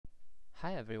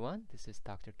Hi everyone, this is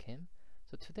Dr. Kim.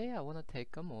 So today I want to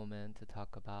take a moment to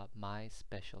talk about my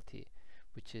specialty,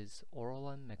 which is oral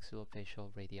and maxillofacial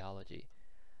radiology.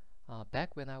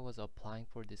 Back when I was applying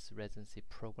for this residency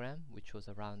program, which was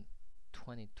around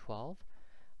 2012,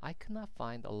 I could not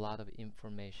find a lot of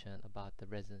information about the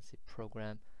residency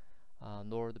program,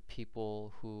 nor the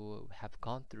people who have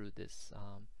gone through this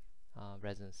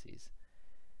residencies.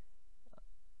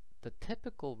 The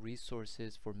typical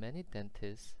resources for many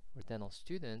dentists or dental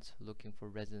students looking for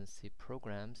residency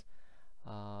programs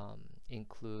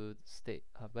include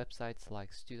websites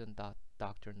like Student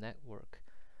Doctor Network.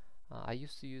 I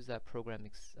used to use that program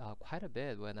quite a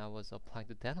bit when I was applying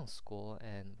to dental school,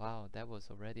 and wow, that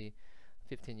was already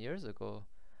 15 years ago.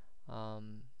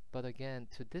 But again,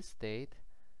 to this date,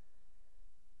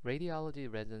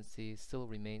 radiology residency still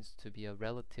remains to be a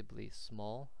relatively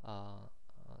small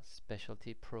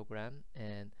specialty program,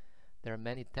 and there are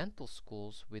many dental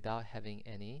schools without having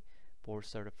any board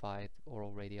certified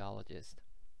oral radiologist.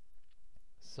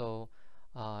 So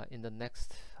in the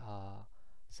next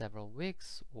several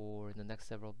weeks or in the next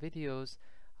several videos,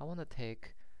 I want to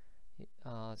take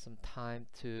some time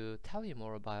to tell you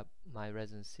more about my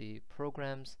residency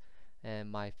programs and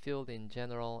my field in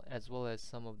general, as well as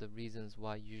some of the reasons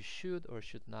why you should or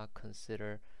should not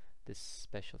consider this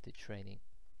specialty training.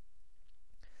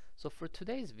 So for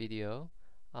today's video,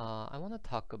 I want to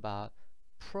talk about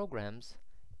programs,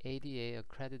 ADA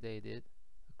accredited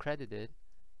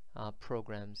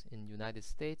programs in United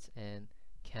States and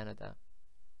Canada.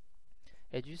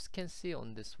 As you can see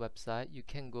on this website, you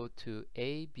can go to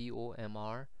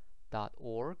abomr.org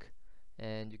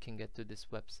and you can get to this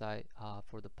website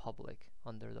for the public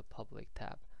under the public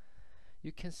tab.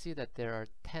 You can see that there are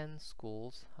 10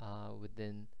 schools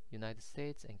within United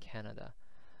States and Canada,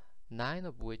 9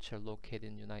 of which are located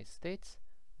in the United States.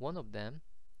 One of them,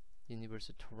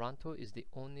 University of Toronto, is the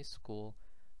only school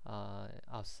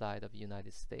outside of the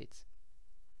United States.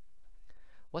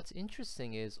 What's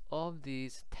interesting is of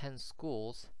these 10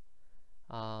 schools,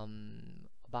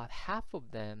 about half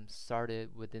of them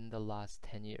started within the last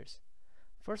 10 years.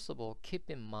 First of all, keep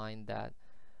in mind that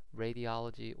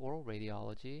radiology, oral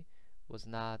radiology, was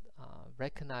not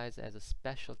recognized as a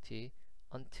specialty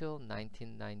until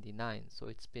 1999, so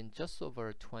it's been just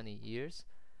over 20 years.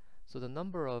 So the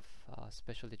number of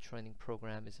specialty training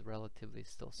program is relatively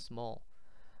still small,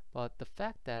 but the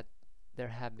fact that there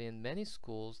have been many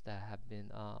schools that have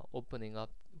been opening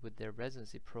up with their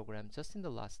residency program just in the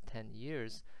last 10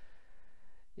 years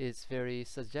is very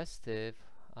suggestive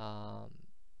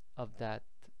of that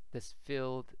this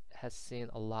field has seen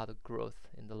a lot of growth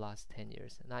in the last 10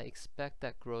 years, and I expect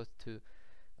that growth to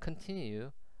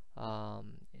continue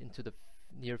into the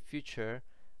near future,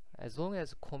 as long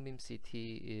as cone beam CT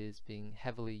is being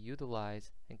heavily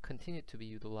utilized and continue to be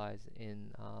utilized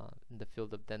in the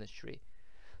field of dentistry.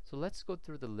 So let's go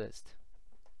through the list.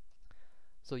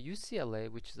 So UCLA,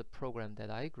 which is a program that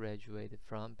I graduated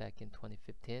from back in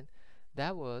 2015,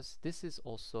 this is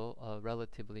also a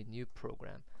relatively new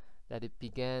program that it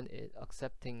began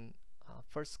accepting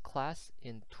first class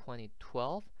in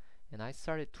 2012, and I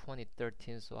started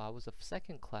 2013, so I was a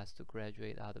second class to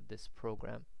graduate out of this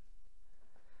program.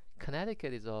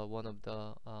 Connecticut is one of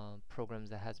the programs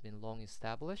that has been long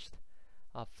established.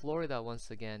 Florida,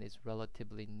 once again, is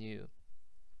relatively new.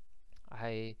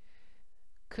 I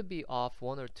could be off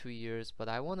 1 or 2 years, but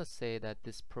I want to say that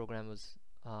this program was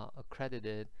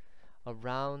accredited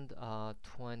around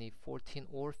 2014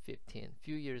 or 15,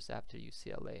 few years after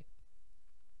UCLA.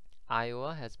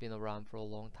 Iowa has been around for a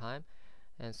long time,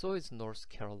 and so is North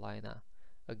Carolina.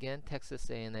 Again, Texas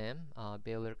A&M,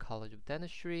 Baylor College of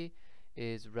Dentistry,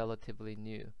 is relatively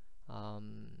new. I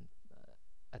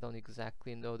don't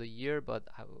exactly know the year, but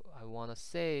I want to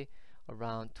say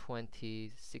around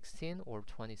 2016 or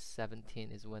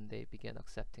 2017 is when they began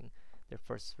accepting their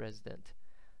first resident.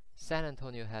 San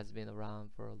Antonio has been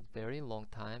around for a very long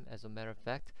time. As a matter of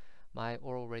fact, my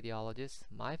oral radiologist,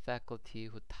 my faculty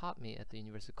who taught me at the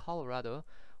University of Colorado,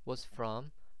 was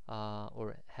from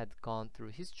or had gone through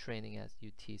his training at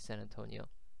UT San Antonio.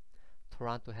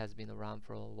 Toronto has been around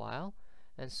for a while,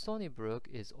 and Stony Brook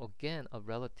is again a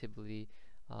relatively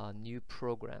new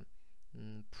program.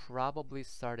 Probably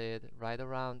started right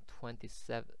around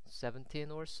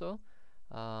 2017 or so,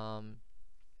 and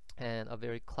a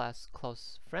very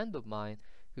close friend of mine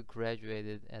who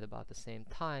graduated at about the same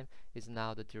time is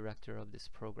now the director of this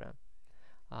program.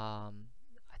 I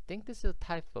think this is a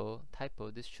typo.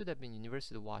 This should have been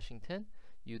University of Washington,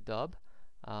 UW.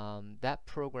 That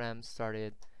program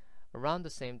started around the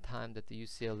same time that the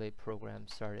UCLA program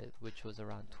started, which was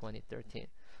around 2013.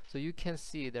 So you can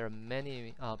see there are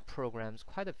many programs,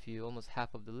 quite a few, almost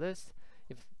half of the list,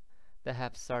 that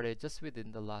have started just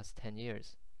within the last 10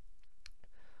 years.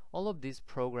 All of these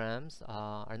programs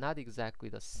are not exactly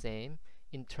the same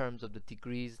in terms of the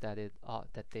degrees that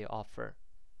they offer.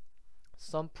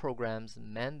 Some programs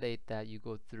mandate that you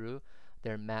go through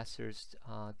their master's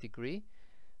degree,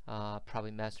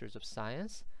 probably Master's of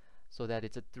Science, so that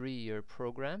it's a 3-year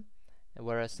program,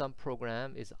 whereas some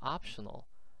program is optional.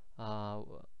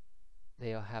 They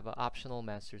have an optional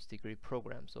master's degree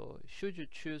program. So should you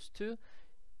choose to,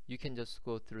 you can just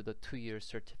go through the 2-year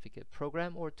certificate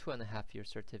program or 2.5-year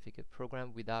certificate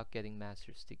program without getting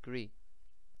master's degree.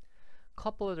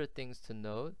 Couple other things to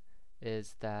note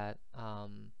is that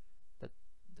the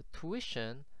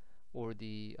tuition or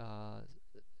the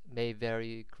may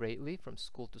vary greatly from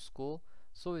school to school.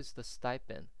 So is the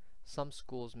stipend. Some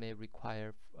schools may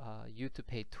require you to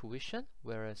pay tuition,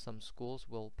 whereas some schools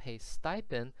will pay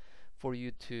stipend for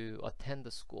you to attend the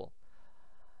school.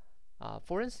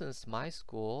 For instance, my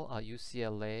school,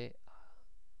 UCLA,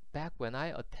 back when I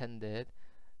attended,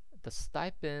 the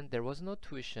stipend, there was no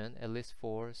tuition, at least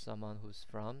for someone who's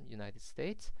from United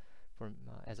States,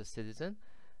 as a citizen,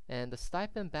 and the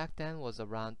stipend back then was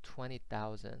around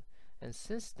 $20,000. And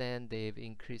since then, they've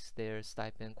increased their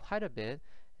stipend quite a bit,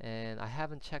 and I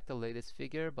haven't checked the latest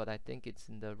figure, but I think it's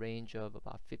in the range of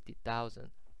about $50,000.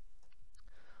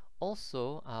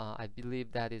 Also, I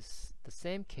believe that is the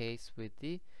same case with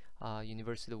the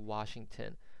University of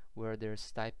Washington, where their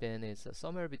stipend is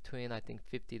somewhere between, I think,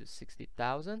 $50,000 to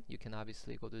 $60,000. You can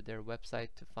obviously go to their website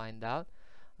to find out.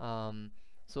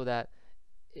 So that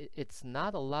it's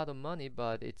not a lot of money,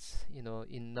 but it's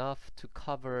enough to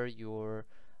cover your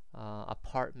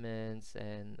apartments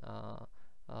and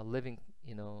living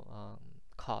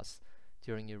costs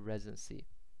during your residency.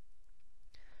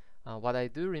 What I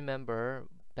do remember,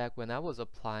 back when I was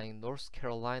applying North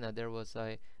Carolina, there was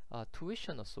a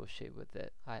tuition associated with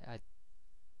it.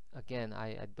 Again,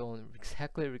 I don't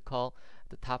exactly recall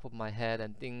the top of my head,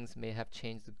 and things may have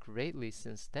changed greatly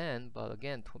since then, but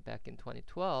again, back in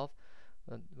 2012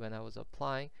 when I was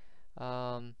applying,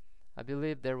 I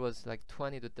believe there was like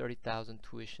 20 to 30,000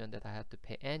 tuition that I had to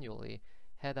pay annually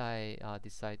had I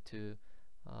decide to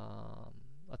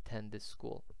attend this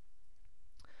school.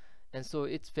 And so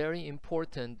it's very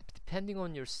important, depending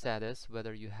on your status,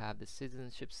 whether you have the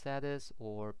citizenship status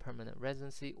or permanent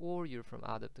residency, or you're from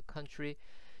out of the country,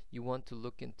 you want to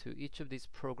look into each of these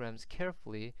programs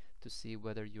carefully to see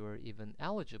whether you're even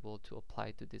eligible to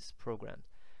apply to this program.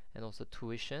 And also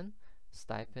tuition,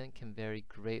 stipend can vary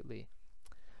greatly.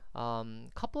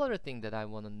 Couple other things that I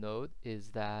want to note is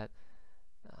that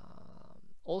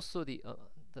also the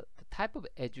type of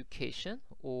education,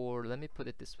 or let me put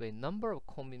it this way, number of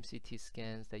cone beam CT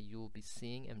scans that you will be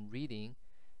seeing and reading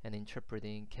and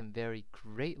interpreting can vary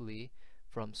greatly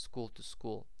from school to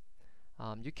school.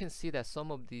 You can see that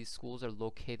some of these schools are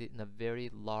located in a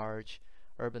very large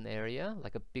urban area,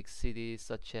 like a big city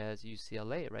such as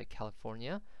UCLA, right?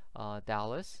 California,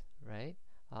 Dallas, right?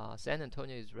 San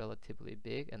Antonio is relatively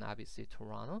big, and obviously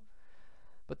Toronto.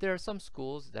 But there are some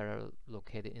schools that are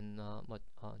located in,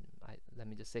 let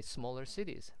me just say, smaller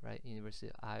cities, right? University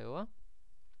of Iowa.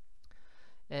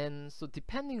 And so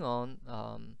depending on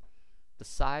the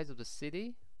size of the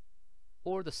city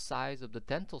or the size of the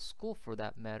dental school for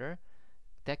that matter,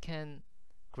 that can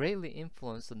greatly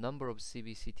influence the number of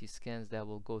CBCT scans that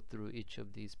will go through each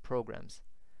of these programs.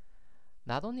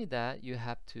 Not only that, you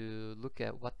have to look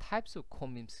at what types of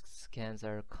cone beam scans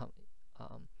are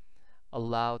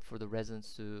allowed for the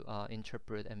residents to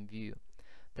interpret and view.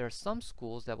 There are some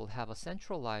schools that will have a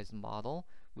centralized model,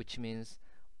 which means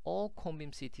all cone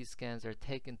beam CT scans are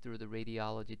taken through the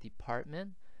radiology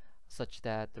department, such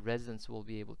that the residents will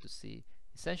be able to see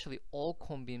essentially all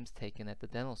cone beams taken at the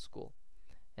dental school.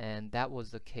 And that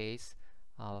was the case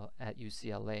at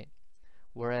UCLA.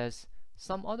 Whereas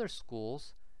some other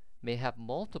schools may have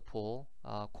multiple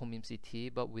cone beam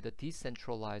CT, but with a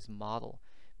decentralized model,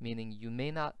 meaning you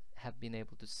may not have been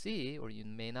able to see, or you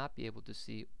may not be able to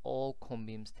see all cone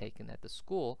beams taken at the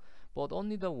school, but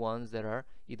only the ones that are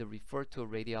either referred to a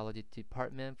radiology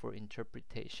department for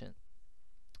interpretation.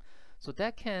 So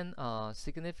that can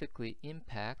significantly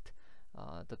impact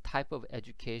the type of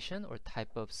education or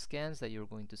type of scans that you're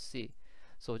going to see.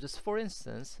 So just for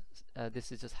instance,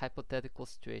 this is just hypothetical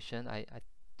situation. I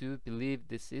do believe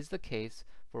this is the case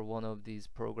for one of these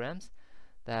programs,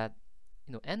 that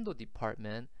endo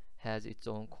department has its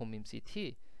own cone beam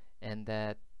CT, and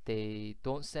that they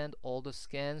don't send all the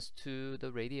scans to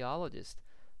the radiologist.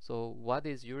 So what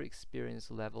is your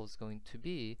experience levels going to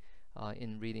be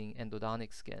in reading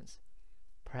endodontic scans?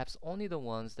 perhaps only the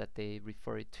ones that they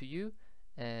refer it to you,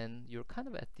 and you're kind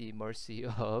of at the mercy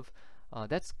of.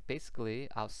 That's basically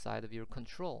outside of your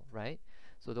control, right?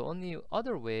 So the only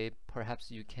other way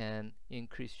perhaps you can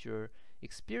increase your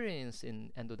experience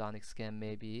in endodontic scan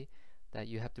may be that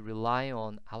you have to rely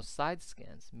on outside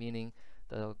scans, meaning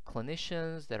the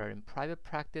clinicians that are in private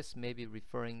practice may be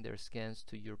referring their scans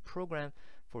to your program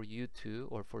for you to,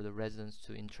 or for the residents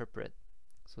to interpret.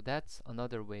 So that's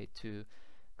another way to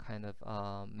kind of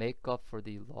make up for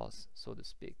the loss, so to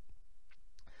speak.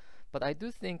 But I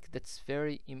do think that's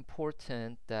very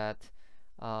important that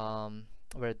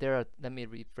where there are, let me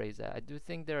rephrase that. I do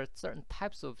think there are certain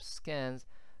types of scans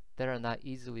that are not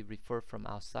easily referred from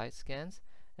outside scans,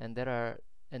 and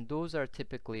those are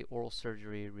typically oral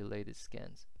surgery related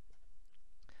scans.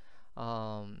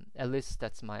 At least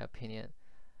that's my opinion.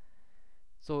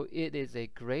 So it is a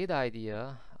great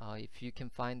idea if you can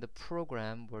find the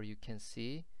program where you can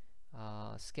see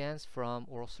scans from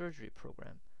oral surgery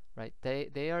program, right?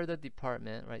 They are the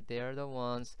department, right? They are the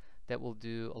ones that will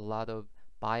do a lot of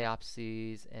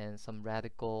biopsies and some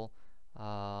radical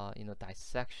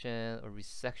dissection or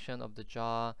resection of the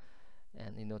jaw,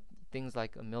 and things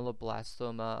like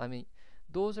amyloblastoma. I mean,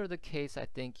 those are the case I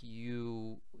think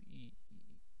you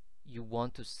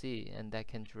want to see, and that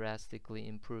can drastically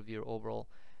improve your overall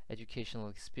educational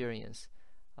experience.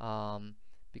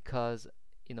 Because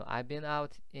I've been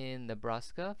out in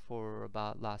Nebraska for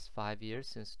about last 5 years,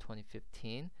 since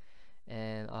 2015,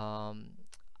 and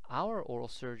our oral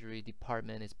surgery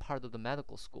department is part of the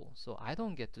medical school, so I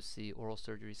don't get to see oral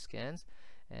surgery scans,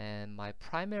 and my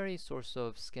primary source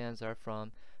of scans are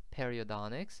from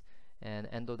periodontics and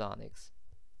endodontics,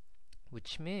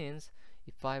 which means,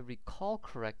 if I recall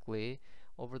correctly,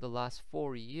 over the last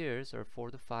 4 years or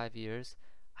 4 to 5 years,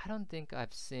 I don't think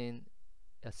I've seen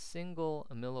a single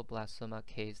amyloblastoma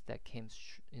case that came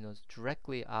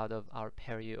directly out of our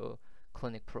perio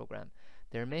clinic program.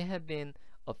 There may have been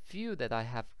a few that I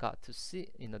have got to see,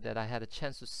 that I had a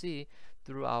chance to see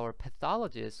through our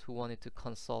pathologists who wanted to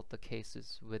consult the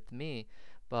cases with me,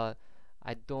 but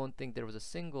I don't think there was a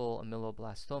single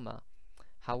amyloblastoma.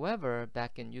 However,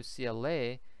 back in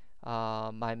UCLA,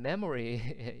 my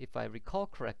memory, if I recall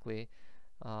correctly,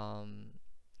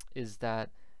 is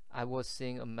that I was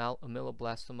seeing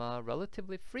amyloblastoma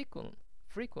relatively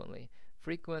frequently.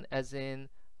 Frequent as in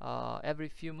every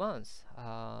few months.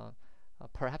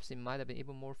 Perhaps it might have been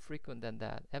even more frequent than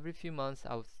that. Every few months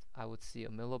I would see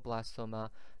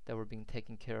amyloblastoma that were being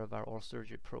taken care of our oral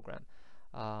surgery program.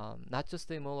 Not just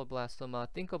the amyloblastoma,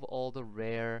 think of all the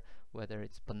rare, whether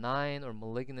it's benign or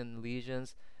malignant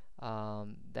lesions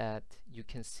that you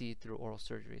can see through oral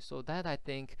surgery. So that, I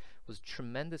think, was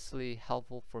tremendously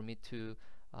helpful for me to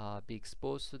be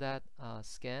exposed to that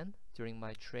scan during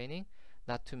my training.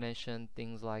 Not to mention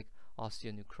things like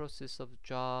osteonecrosis of the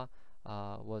jaw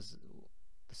was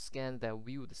the scan that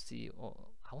we would see,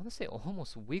 I want to say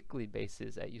almost weekly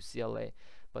basis at UCLA.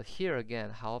 But here again,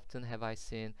 how often have I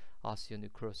seen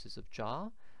osteonecrosis of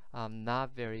jaw?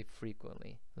 Not very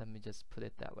frequently. Let me just put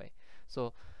it that way.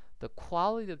 So the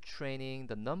quality of training,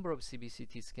 the number of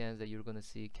CBCT scans that you're going to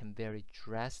see can vary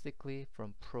drastically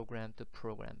from program to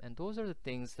program. And those are the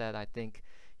things that I think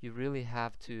you really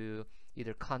have to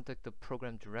either contact the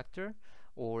program director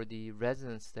or the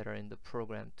residents that are in the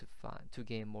program to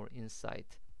gain more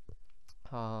insight.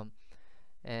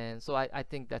 And so I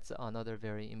think that's another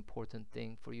very important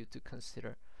thing for you to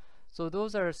consider. So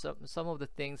those are some of the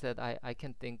things that I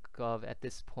can think of at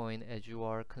this point as you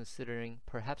are considering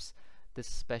perhaps this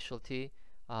specialty.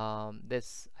 I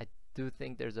do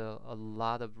think there's a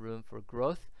lot of room for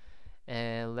growth.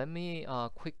 And let me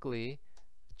quickly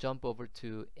jump over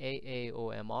to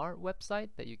AAOMR website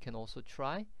that you can also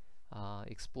try.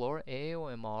 Explore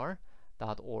aaomr.org.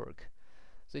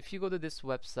 So if you go to this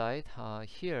website,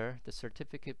 here, the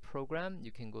certificate program,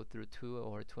 you can go through 2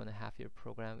 or 2.5 year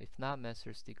program, if not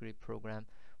master's degree program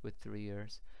with 3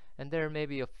 years. And there may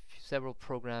be several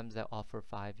programs that offer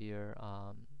 5-year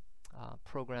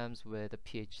programs with a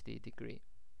PhD degree.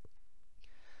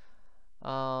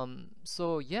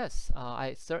 So yes,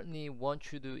 I certainly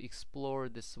want you to explore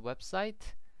this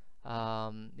website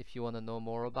if you want to know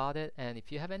more about it. And if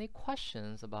you have any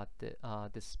questions about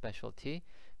this specialty,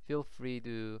 feel free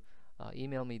to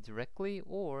email me directly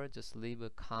or just leave a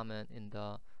comment in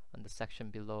the section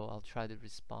below. I'll try to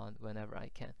respond whenever I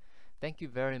can. Thank you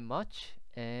very much,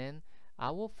 and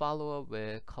I will follow up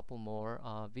with a couple more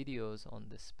videos on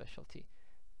this specialty.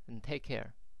 And take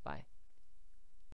care. Bye.